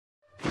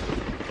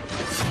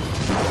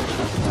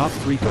Top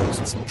 3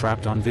 Ghosts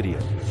Trapped on Video.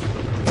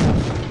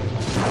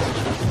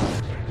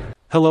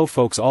 Hello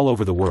folks all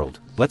over the world.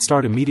 Let's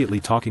start immediately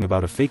talking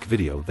about a fake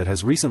video that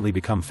has recently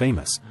become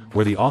famous,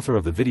 where the author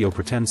of the video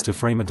pretends to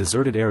frame a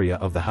deserted area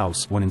of the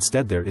house when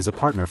instead there is a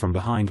partner from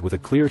behind with a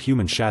clear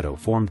human shadow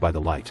formed by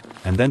the light,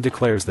 and then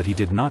declares that he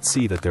did not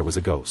see that there was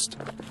a ghost.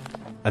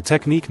 A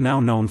technique now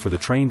known for the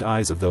trained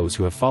eyes of those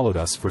who have followed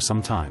us for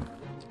some time.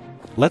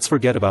 Let's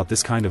forget about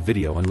this kind of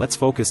video and let's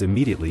focus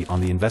immediately on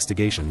the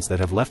investigations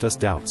that have left us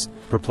doubts,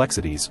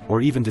 perplexities,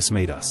 or even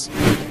dismayed us.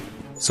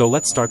 So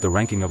let's start the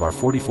ranking of our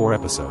 44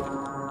 episode.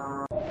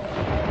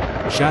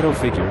 Shadow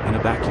figure in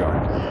a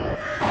backyard.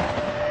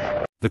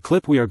 The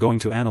clip we are going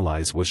to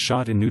analyze was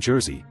shot in New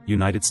Jersey,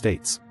 United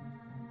States.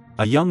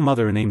 A young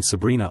mother named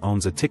Sabrina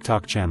owns a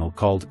TikTok channel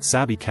called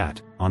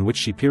SUBCRIBE, on which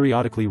she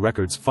periodically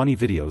records funny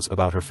videos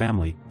about her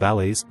family,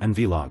 ballets, and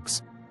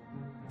vlogs.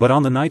 But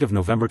on the night of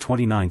November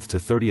 29th to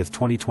 30th,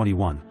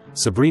 2021,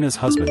 Sabrina's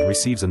husband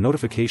receives a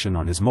notification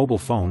on his mobile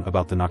phone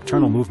about the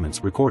nocturnal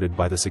movements recorded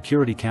by the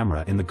security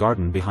camera in the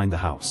garden behind the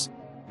house.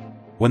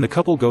 When the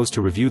couple goes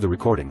to review the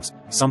recordings,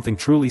 something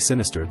truly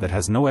sinister that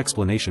has no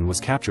explanation was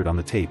captured on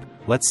the tape.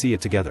 Let's see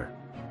it together.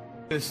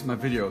 My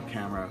video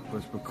camera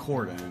was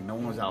recording and no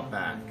one was out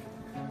back.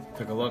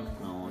 Took a look,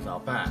 no one was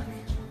out back.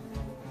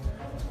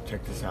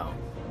 Check this out.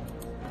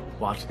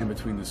 Watch in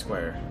between the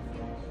square.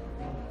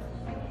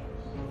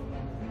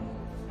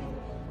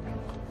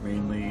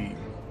 Mainly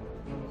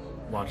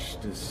watch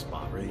this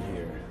spot right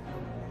here.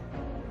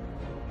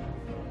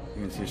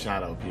 You can see a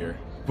shadow up here.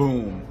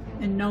 Boom.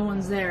 And no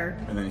one's there.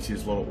 And then you see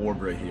this little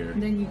orb right here.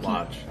 And then you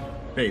watch.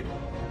 Babe.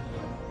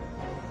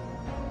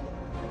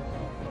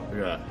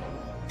 Look at that.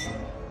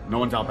 No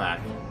one's out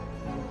back.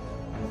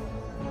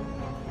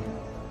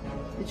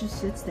 It just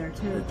sits there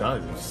too. It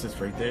does. It just sits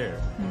right there.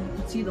 And you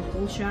can see the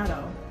whole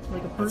shadow,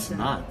 like a person.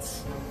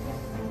 That's nuts.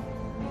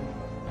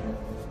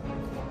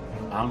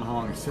 I don't know how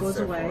long it sits goes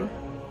there away. for.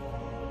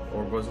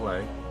 Orb goes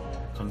away.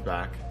 Comes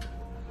back.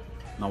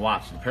 Now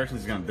watch. The person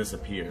is gonna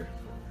disappear.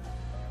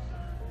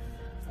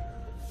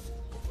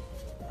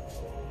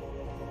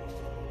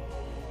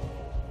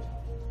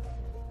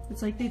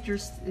 It's like they're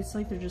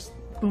just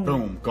boom.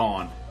 Boom,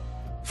 gone.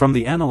 From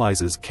the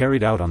analyses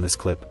carried out on this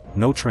clip,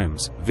 no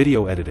trims,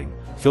 video editing,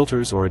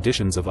 filters or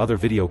additions of other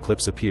video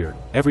clips appear.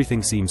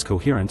 Everything seems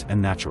coherent and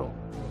natural.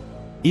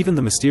 Even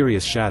the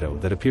mysterious shadow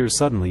that appears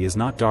suddenly is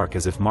not dark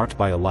as if marked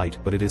by a light,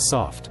 but it is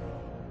soft.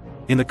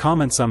 In the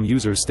comments some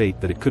users state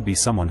that it could be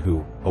someone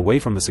who, away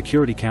from the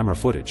security camera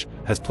footage,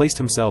 has placed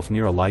himself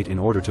near a light in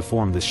order to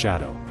form this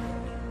shadow.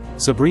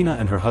 Sabrina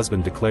and her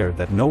husband declared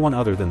that no one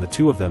other than the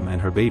two of them and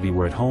her baby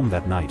were at home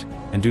that night,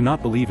 and do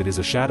not believe it is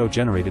a shadow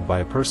generated by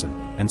a person,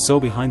 and so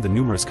behind the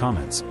numerous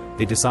comments,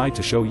 they decide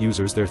to show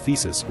users their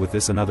thesis with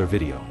this another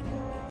video.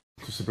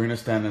 So Sabrina's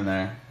standing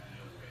there.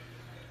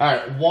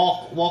 Alright,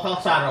 walk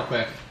outside real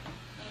quick.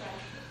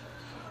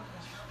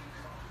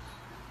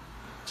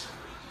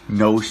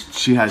 No,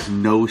 she has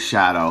no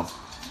shadow.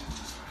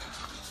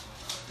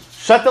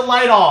 Shut the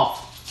light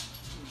off!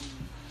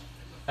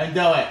 And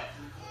do it.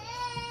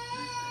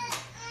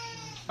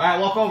 Alright,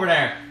 walk over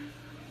there.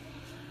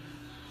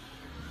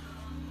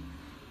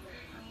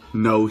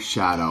 No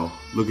shadow.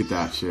 Look at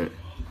that shit.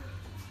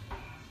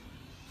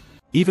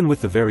 Even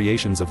with the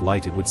variations of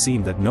light, it would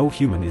seem that no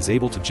human is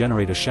able to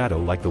generate a shadow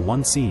like the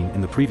one seen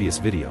in the previous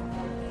video.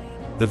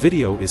 The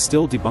video is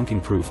still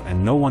debunking proof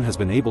and no one has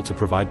been able to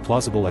provide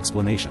plausible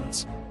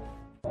explanations.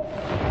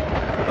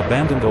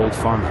 Abandoned old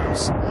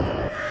farmhouse.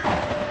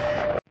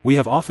 We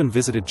have often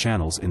visited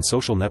channels in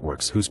social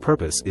networks whose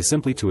purpose is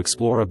simply to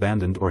explore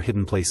abandoned or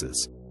hidden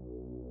places.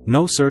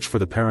 No search for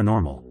the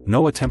paranormal,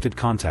 no attempted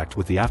contact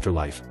with the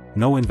afterlife,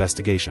 no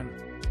investigation.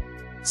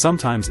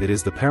 Sometimes it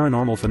is the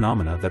paranormal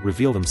phenomena that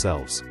reveal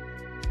themselves.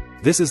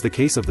 This is the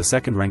case of the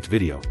second-ranked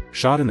video,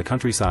 shot in the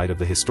countryside of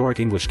the historic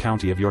English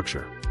county of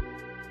Yorkshire.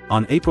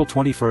 On April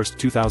 21,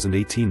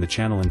 2018, the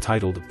channel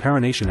entitled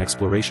Paranation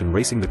Exploration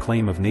Racing the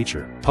Claim of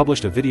Nature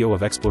published a video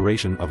of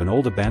exploration of an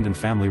old abandoned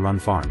family-run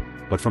farm,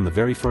 but from the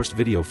very first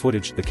video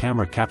footage the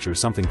camera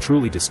captures something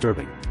truly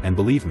disturbing, and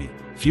believe me,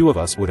 few of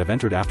us would have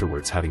entered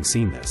afterwards having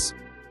seen this.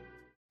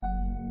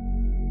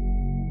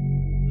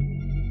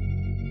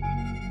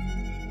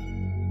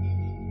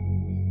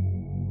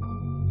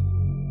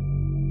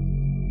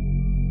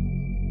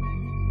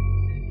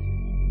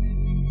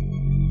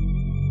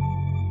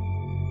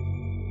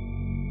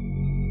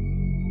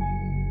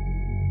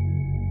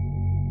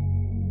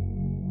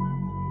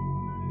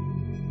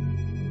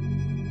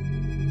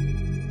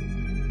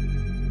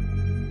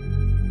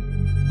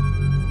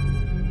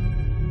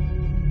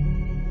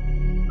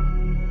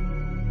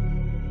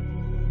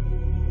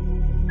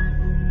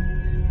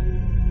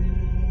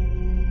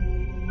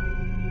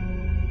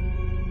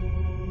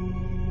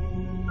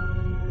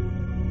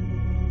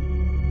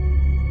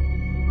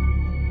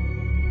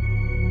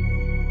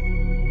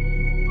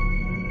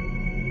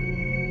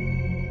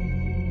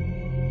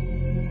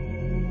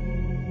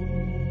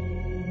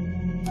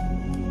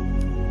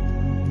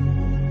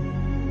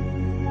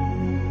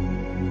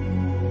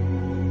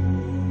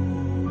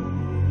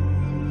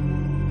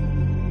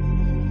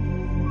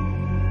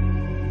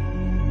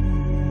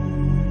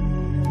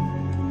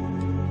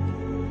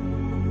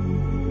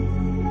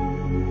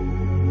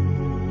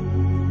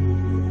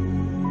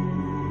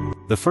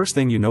 The first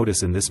thing you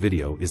notice in this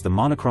video is the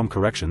monochrome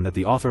correction that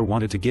the author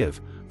wanted to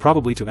give,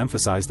 probably to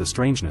emphasize the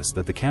strangeness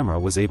that the camera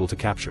was able to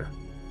capture.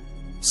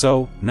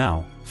 So,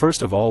 now,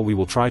 first of all we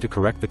will try to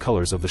correct the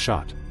colors of the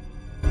shot.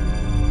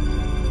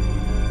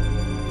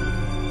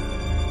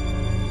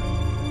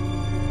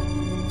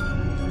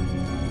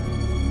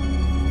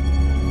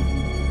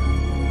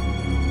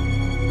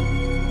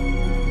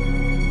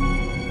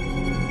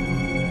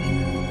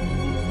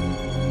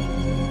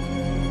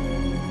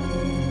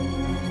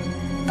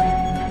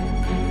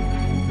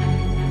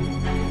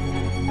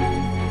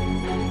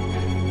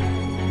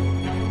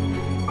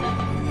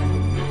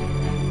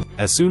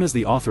 As soon as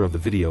the author of the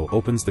video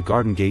opens the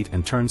garden gate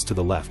and turns to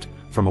the left,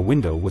 from a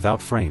window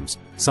without frames,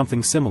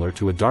 something similar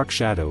to a dark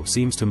shadow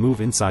seems to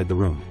move inside the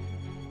room.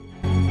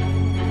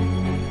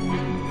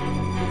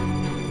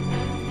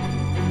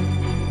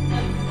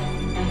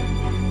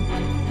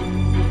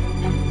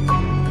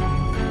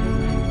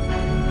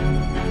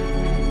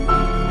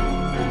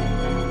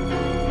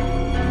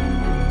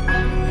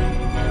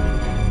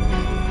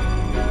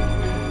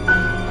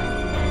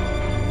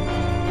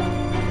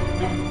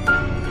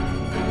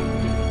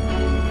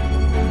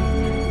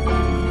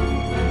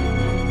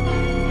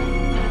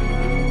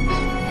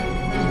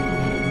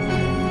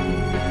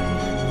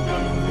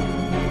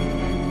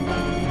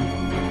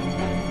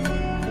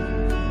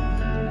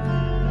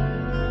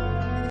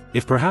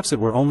 If perhaps it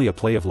were only a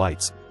play of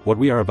lights, what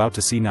we are about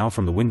to see now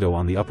from the window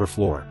on the upper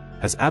floor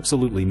has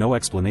absolutely no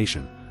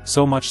explanation,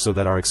 so much so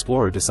that our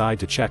explorer decided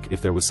to check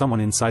if there was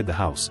someone inside the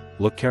house.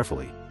 Look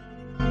carefully.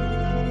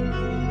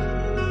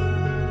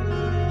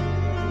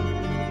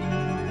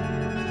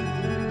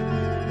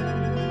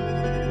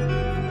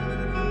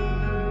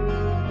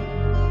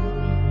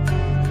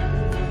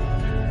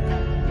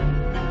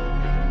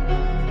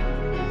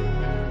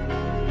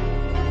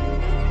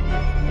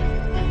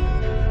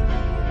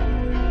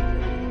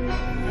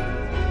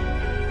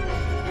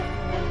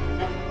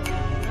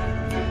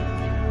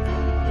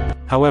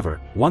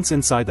 However, once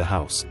inside the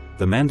house,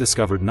 the man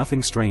discovered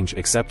nothing strange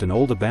except an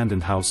old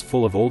abandoned house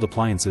full of old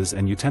appliances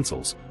and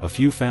utensils, a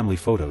few family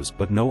photos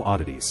but no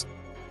oddities.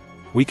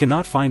 We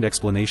cannot find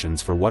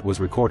explanations for what was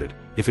recorded.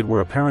 If it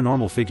were a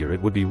paranormal figure it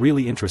would be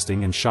really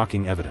interesting and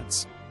shocking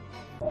evidence.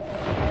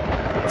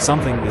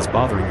 Something is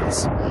bothering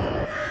us.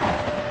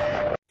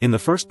 In the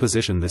first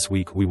position this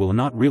week we will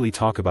not really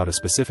talk about a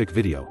specific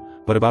video,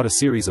 but about a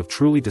series of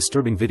truly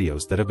disturbing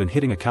videos that have been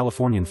hitting a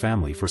Californian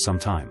family for some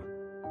time.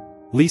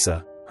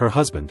 Lisa, her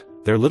husband,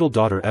 their little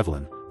daughter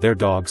Evelyn, their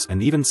dogs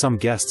and even some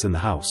guests in the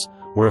house,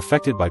 were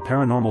affected by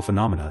paranormal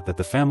phenomena that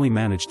the family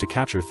managed to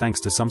capture thanks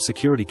to some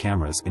security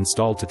cameras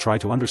installed to try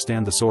to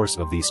understand the source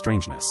of these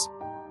strangeness.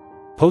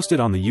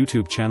 Posted on the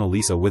YouTube channel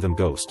Lisa Witham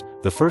Ghost,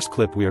 the first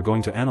clip we are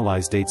going to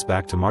analyze dates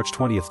back to March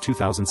 20th,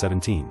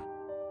 2017.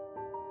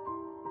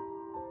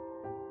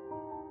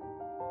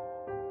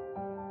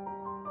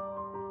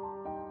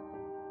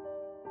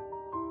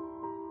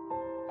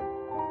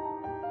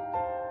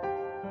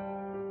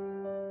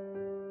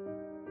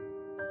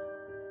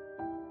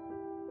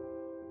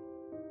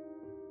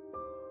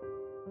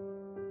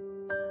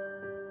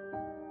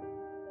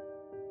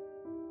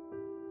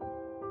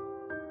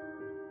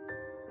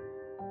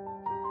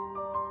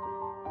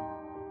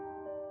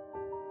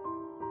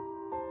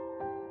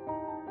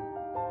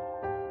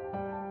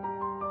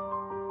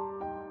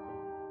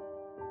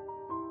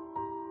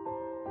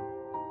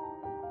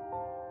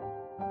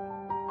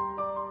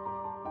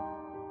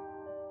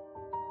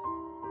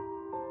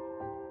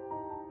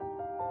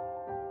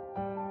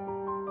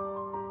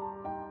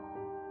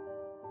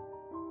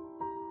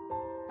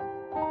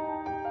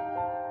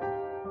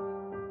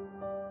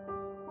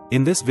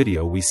 In this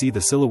video we see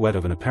the silhouette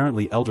of an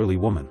apparently elderly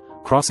woman,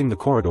 crossing the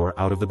corridor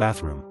out of the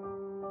bathroom.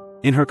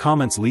 In her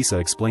comments Lisa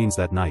explains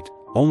that night,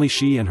 only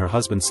she and her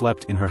husband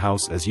slept in her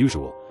house as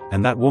usual,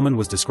 and that woman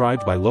was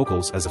described by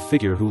locals as a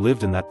figure who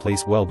lived in that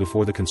place well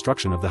before the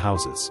construction of the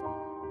houses.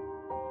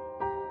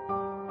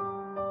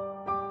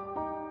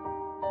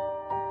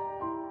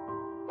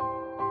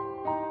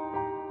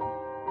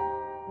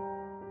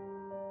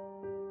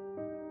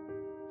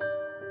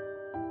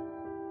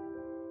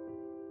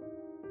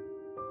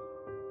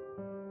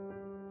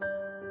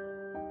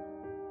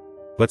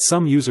 But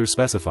some users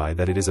specify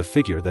that it is a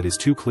figure that is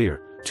too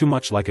clear, too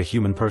much like a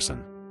human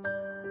person.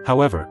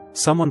 However,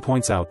 someone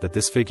points out that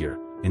this figure,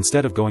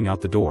 instead of going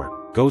out the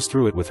door, goes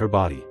through it with her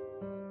body.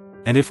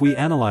 And if we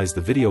analyze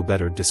the video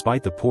better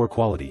despite the poor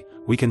quality,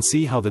 we can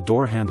see how the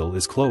door handle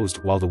is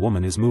closed while the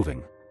woman is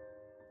moving.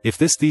 If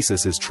this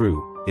thesis is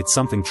true, it's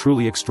something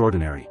truly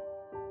extraordinary.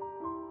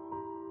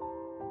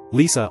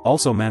 Lisa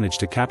also managed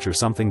to capture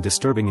something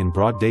disturbing in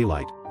broad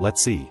daylight.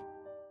 Let's see.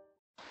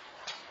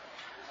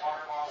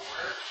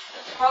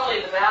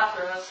 Probably the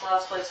bathroom, that's the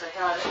last place I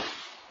had it.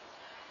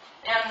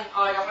 And,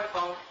 oh, I got my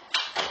phone.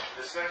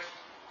 This thing?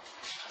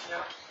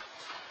 Yeah.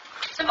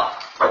 Simple.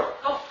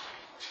 Go.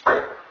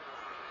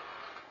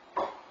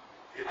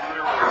 It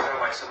literally sounded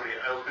like somebody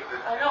opened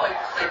it. I know, it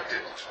clicked.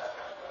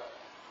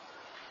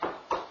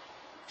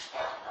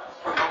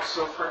 That was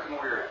so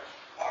freaking weird.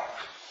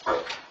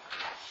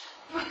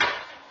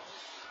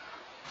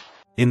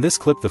 In this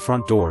clip the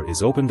front door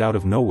is opened out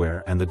of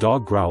nowhere and the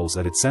dog growls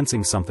at it,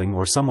 sensing something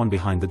or someone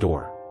behind the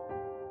door.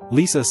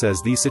 Lisa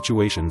says these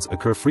situations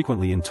occur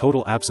frequently in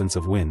total absence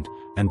of wind,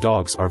 and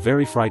dogs are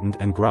very frightened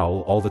and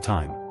growl all the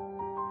time.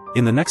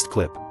 In the next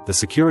clip, the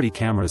security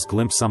cameras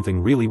glimpse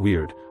something really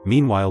weird.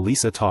 Meanwhile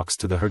Lisa talks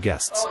to her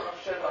guests. Oh, no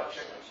shit about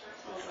chickens.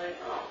 I was like,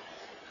 oh.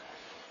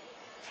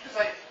 Cause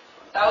like,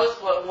 that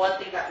was one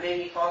thing that made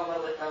me fall in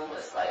love with them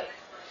was like,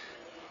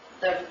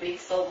 them being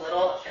so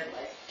little and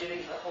like doing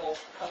the whole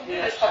puppy.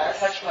 You just fucking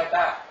touched my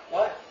back.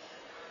 What?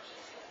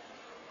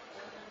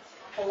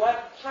 For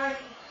what? Sorry.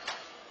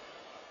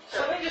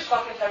 Somebody just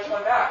fucking touched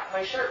my back.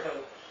 My shirt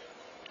moved.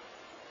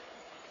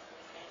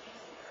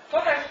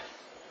 Okay.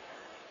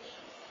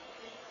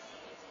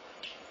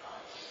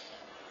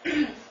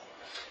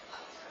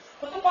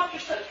 What the fuck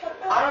just touched my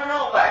back? I don't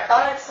know, but I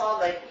thought I saw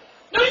like.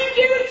 No, you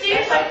didn't see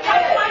it. Yes, I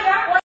touched did. my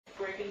back.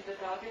 Breaking the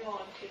dog in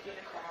on, kicking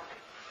a crack.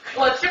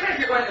 Well, it's different if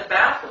you're going to the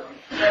bathroom.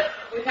 But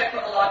we had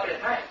to unlock it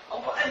at night.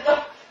 Oh, and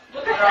look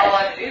We're at not that.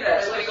 allowed to do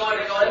that. So we go in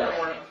the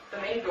morning.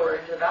 The main door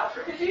into the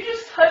bathroom. Did you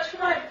just touch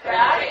my And you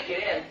back? can't get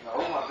in.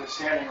 No, I've been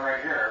standing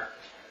right here.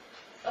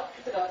 Oh,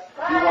 it's a dog.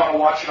 If you want to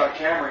watch it on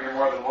camera, you're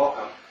more than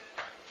welcome.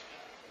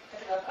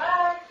 It's a dog.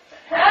 Bye.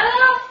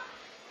 Hello?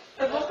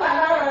 It looks like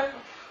her.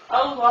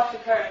 I was watching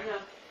her and him.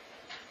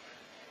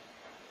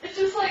 It's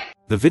just like.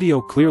 The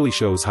video clearly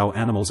shows how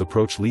animals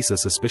approach Lisa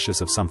suspicious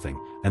of something,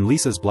 and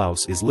Lisa's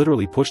blouse is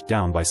literally pushed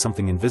down by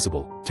something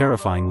invisible,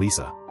 terrifying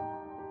Lisa.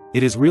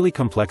 It is really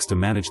complex to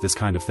manage this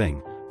kind of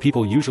thing.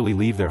 People usually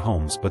leave their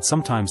homes, but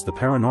sometimes the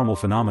paranormal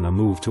phenomena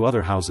move to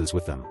other houses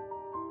with them.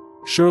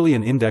 Surely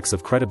an index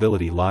of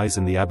credibility lies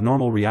in the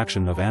abnormal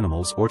reaction of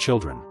animals or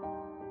children.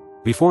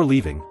 Before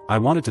leaving, I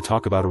wanted to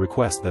talk about a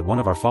request that one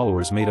of our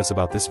followers made us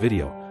about this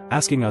video,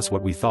 asking us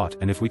what we thought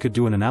and if we could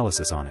do an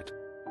analysis on it.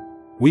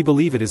 We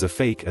believe it is a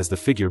fake, as the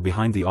figure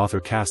behind the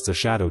author casts a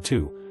shadow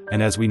too,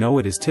 and as we know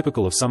it is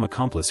typical of some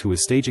accomplice who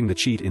is staging the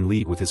cheat in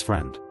league with his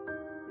friend.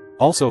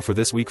 Also for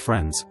this week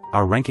friends,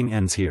 our ranking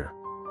ends here.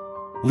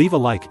 Leave a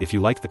like if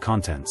you like the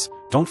contents,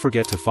 don't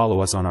forget to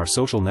follow us on our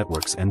social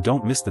networks and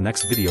don't miss the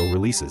next video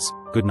releases.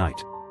 Good night.